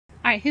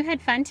right, who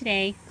had fun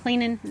today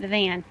cleaning the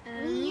van?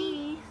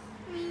 Me.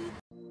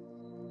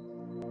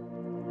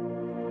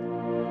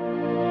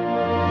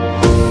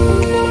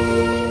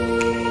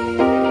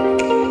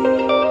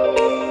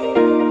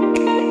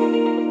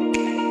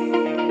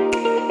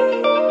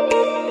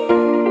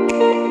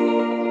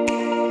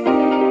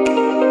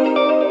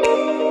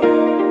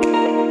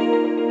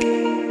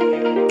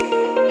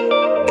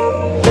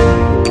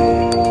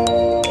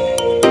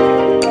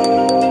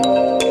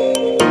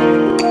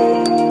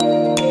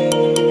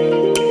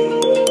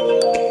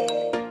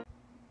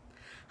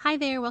 Hi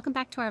there, welcome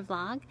back to our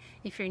vlog.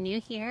 If you're new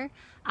here,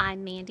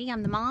 I'm Mandy.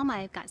 I'm the mom.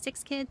 I've got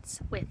 6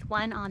 kids with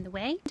 1 on the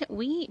way.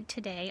 We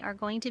today are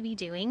going to be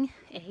doing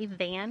a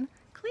van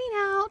clean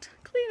out.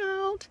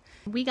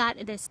 We got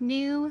this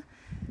new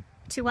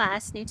to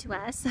us,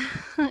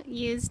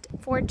 used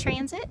Ford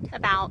Transit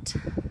about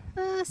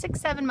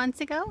 6-7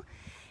 months ago.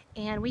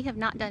 And we have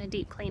not done a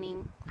deep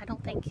cleaning, I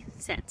don't think,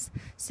 since.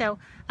 So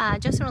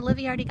Joseph and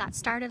Olivia already got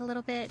started a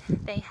little bit.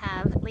 They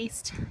have at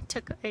least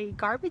took a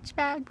garbage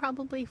bag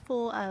probably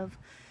full of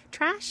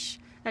trash,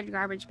 a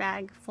garbage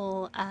bag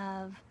full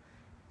of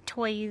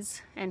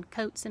toys and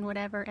coats and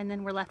whatever, and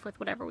then we're left with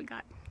whatever we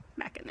got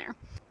back in there.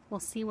 We'll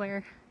see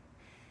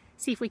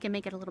if we can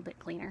make it a little bit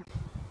cleaner.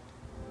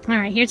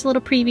 Alright, here's a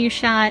little preview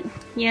shot.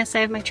 Yes,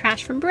 I have my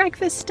trash from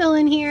breakfast still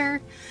in here.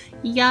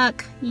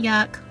 Yuck,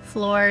 yuck,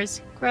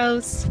 floors,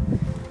 gross.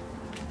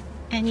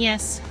 And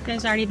yes,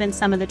 there's already been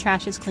some of the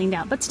trashes cleaned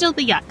out, but still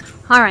the yuck.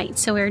 Alright,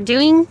 so we're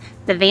doing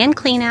the van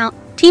clean out,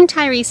 Team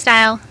Tyree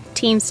style,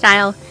 team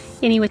style,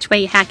 any which way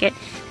you hack it.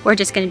 We're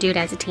just going to do it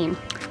as a team.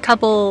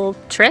 Couple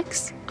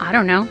tricks, I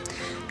don't know,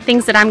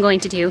 things that I'm going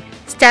to do.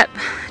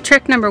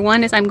 Trick number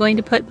 1 is I'm going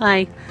to put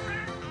my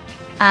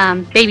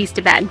babies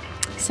to bed.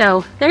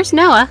 So there's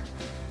Noah.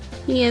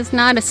 He is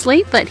not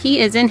asleep, but he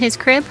is in his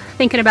crib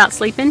thinking about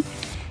sleeping.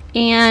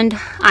 And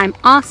I'm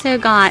also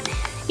got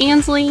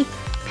Ansley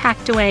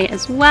packed away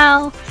as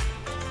well.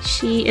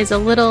 She is a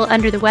little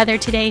under the weather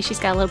today. She's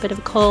got a little bit of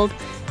a cold,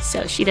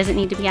 so she doesn't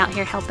need to be out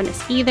here helping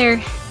us either.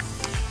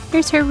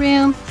 Here's her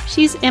room.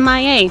 She's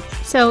MIA,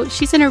 so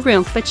she's in her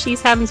room, but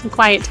she's having some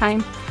quiet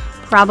time,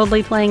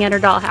 probably playing at her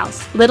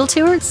dollhouse. Little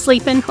two are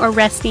sleeping or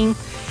resting,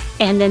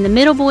 and then the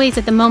middle boys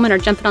at the moment are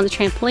jumping on the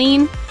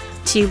trampoline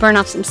to burn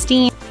off some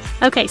steam.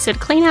 Okay, so to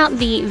clean out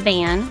the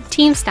van,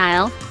 team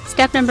style,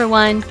 step number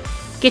 1,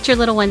 get your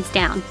little ones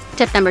down.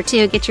 Tip number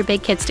 2, get your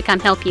big kids to come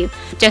help you.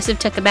 Joseph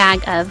took a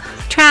bag of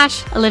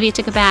trash, Olivia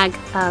took a bag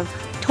of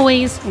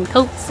toys and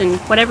coats and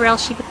whatever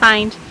else she could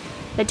find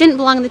that didn't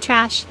belong in the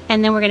trash,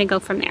 and then we're gonna go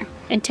from there.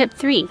 And tip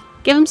 3,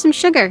 give them some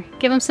sugar,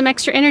 give them some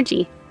extra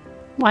energy.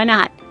 Why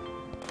not?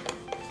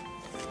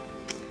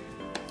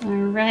 All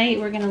right,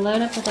 we're gonna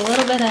load up with a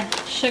little bit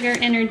of sugar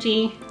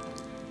energy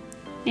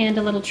and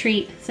a little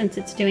treat since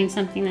it's doing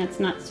something that's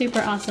not super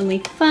awesomely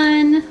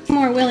fun.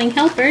 More willing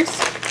helpers.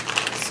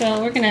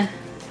 So we're gonna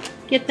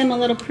get them a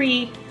little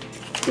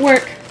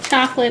pre-work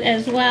chocolate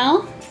as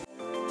well.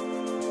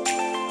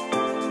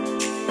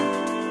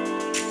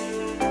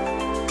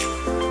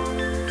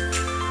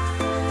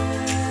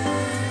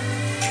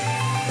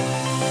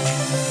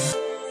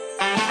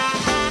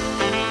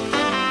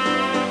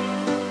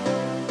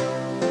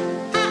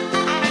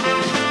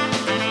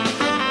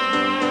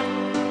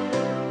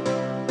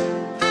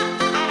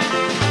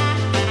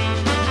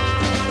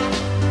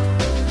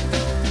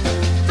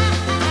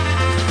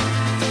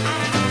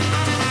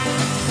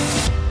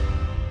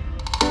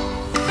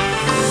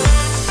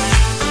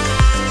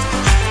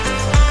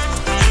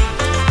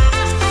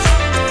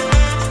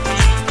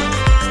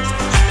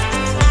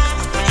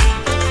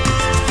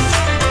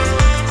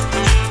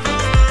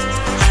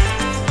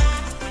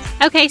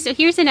 Okay, so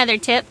here's another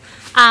tip.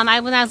 When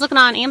I was looking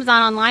on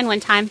Amazon online one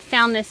time,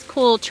 found this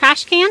cool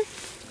trash can.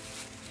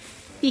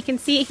 You can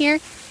see it here.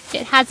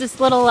 It has this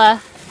little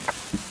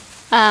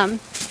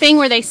thing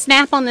where they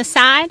snap on the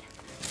side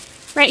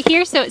right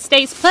here so it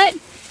stays put,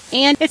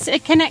 and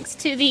it connects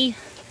to the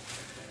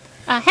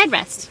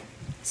headrest.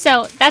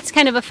 So that's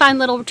kind of a fun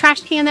little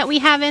trash can that we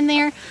have in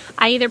there.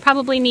 I either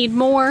probably need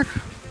more,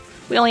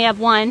 we only have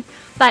one,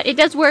 but it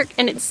does work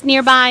and it's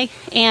nearby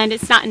and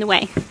it's not in the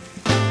way.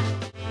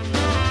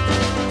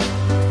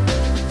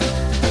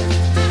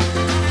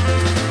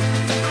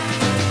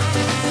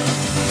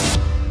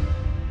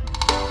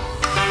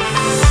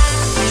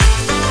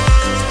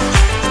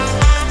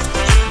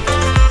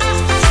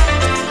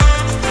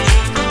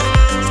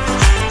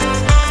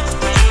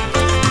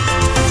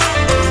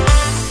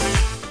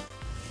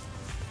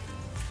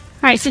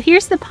 Alright, so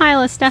here's the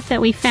pile of stuff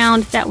that we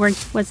found that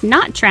was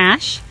not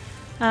trash.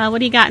 What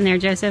do you got in there,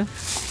 Joseph?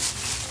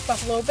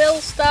 Buffalo Bill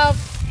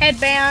stuff,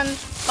 headband,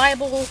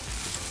 Bible,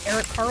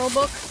 Eric Carle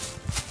book,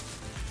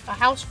 a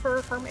house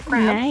for hermit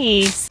crab.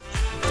 Nice.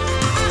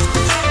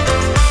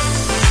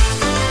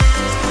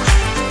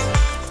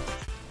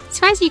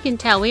 So as you can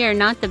tell, we are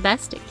not the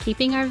best at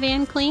keeping our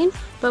van clean,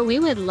 but we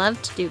would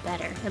love to do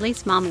better. At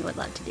least Mommy would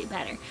love to do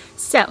better.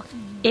 So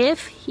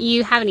if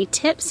you have any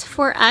tips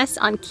for us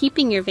on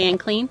keeping your van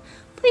clean,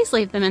 please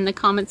leave them in the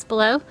comments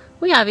below.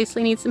 We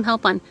obviously need some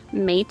help on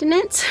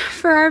maintenance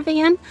for our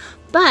van,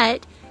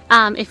 but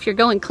if you're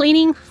going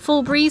cleaning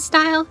full breeze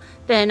style,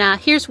 then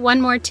here's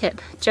one more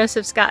tip.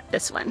 Joseph's got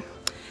this one,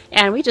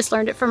 and we just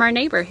learned it from our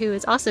neighbor who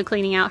is also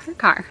cleaning out her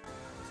car.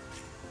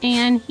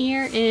 And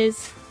here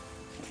is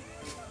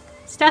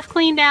stuff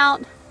cleaned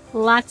out,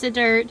 lots of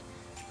dirt.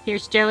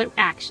 Here's Joe in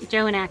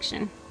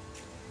action.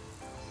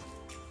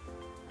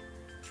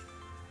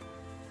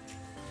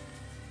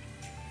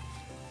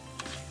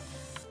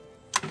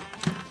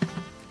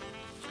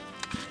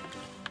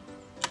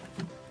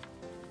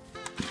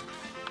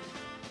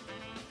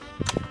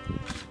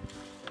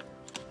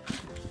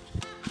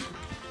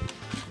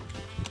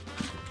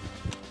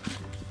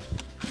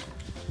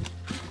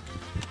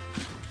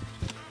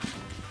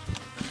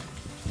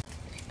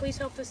 Please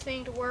help this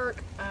thing to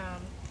work.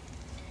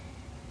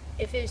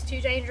 If it's too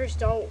dangerous,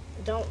 don't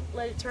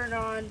let it turn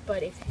on.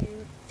 But if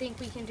you think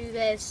we can do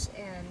this,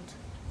 and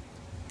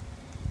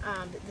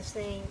this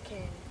thing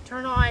can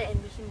turn on, and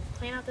we can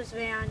clean out this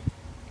van,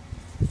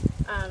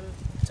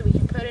 so we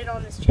can put it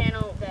on this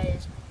channel that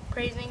is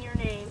praising your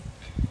name,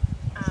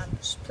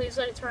 just please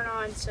let it turn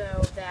on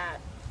so that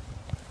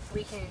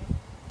we can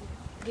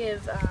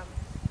give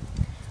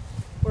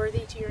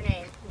worthy to your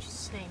name, which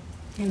is His name.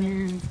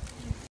 Amen.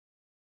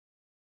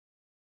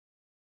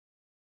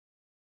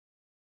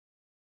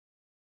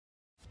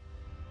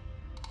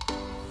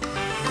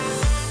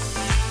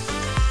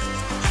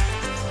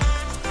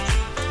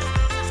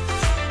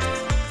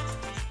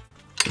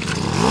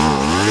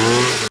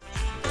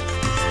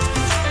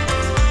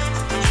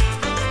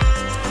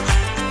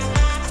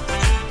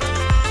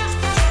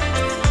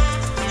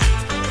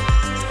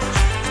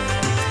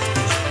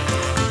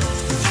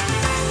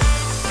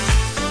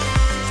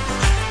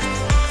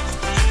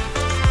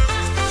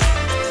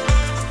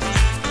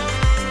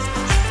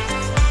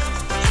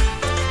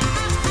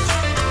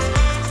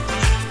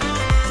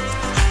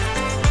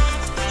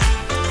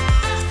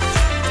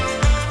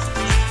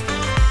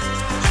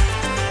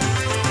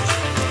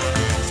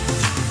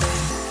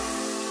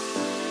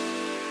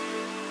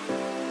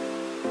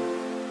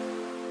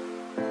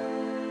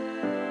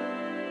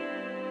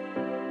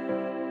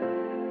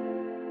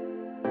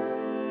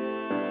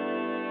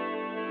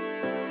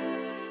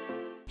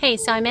 Hey,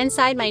 so I'm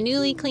inside my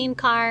newly cleaned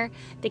car.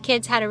 The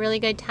kids had a really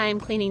good time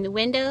cleaning the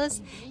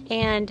windows,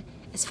 and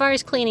as far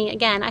as cleaning,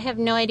 again, I have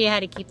no idea how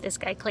to keep this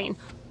guy clean,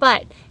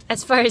 but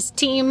as far as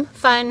team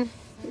fun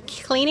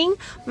cleaning,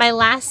 my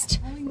last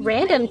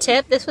random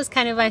tip, this was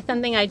kind of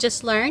something I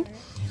just learned,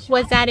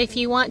 was that if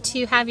you want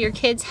to have your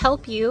kids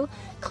help you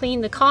clean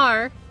the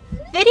car,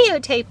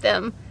 videotape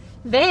them.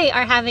 They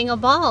are having a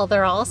ball.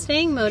 They're all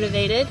staying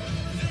motivated,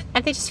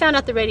 and they just found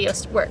out the radio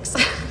works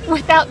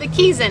without the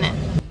keys in it.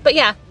 But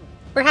yeah,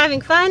 we're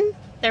having fun,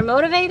 they're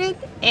motivated,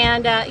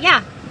 and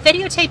yeah,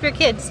 videotape your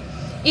kids.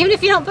 Even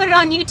if you don't put it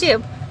on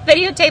YouTube,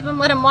 videotape them,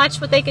 let them watch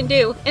what they can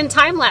do in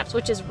time lapse,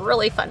 which is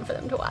really fun for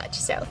them to watch.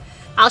 So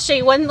I'll show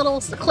you one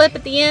little clip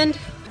at the end.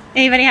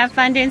 Anybody have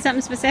fun doing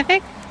something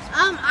specific?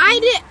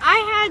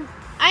 I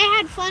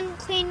had fun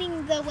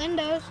cleaning the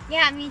windows.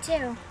 Yeah, me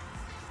too.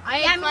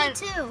 Me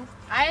too.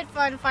 I had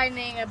fun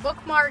finding a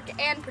bookmark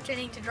and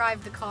pretending to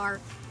drive the car,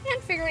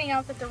 and figuring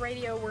out that the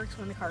radio works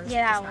when the car does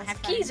not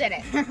have keys in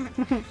it.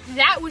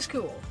 That was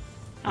cool.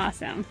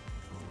 Awesome.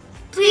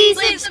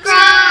 Please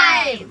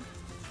subscribe!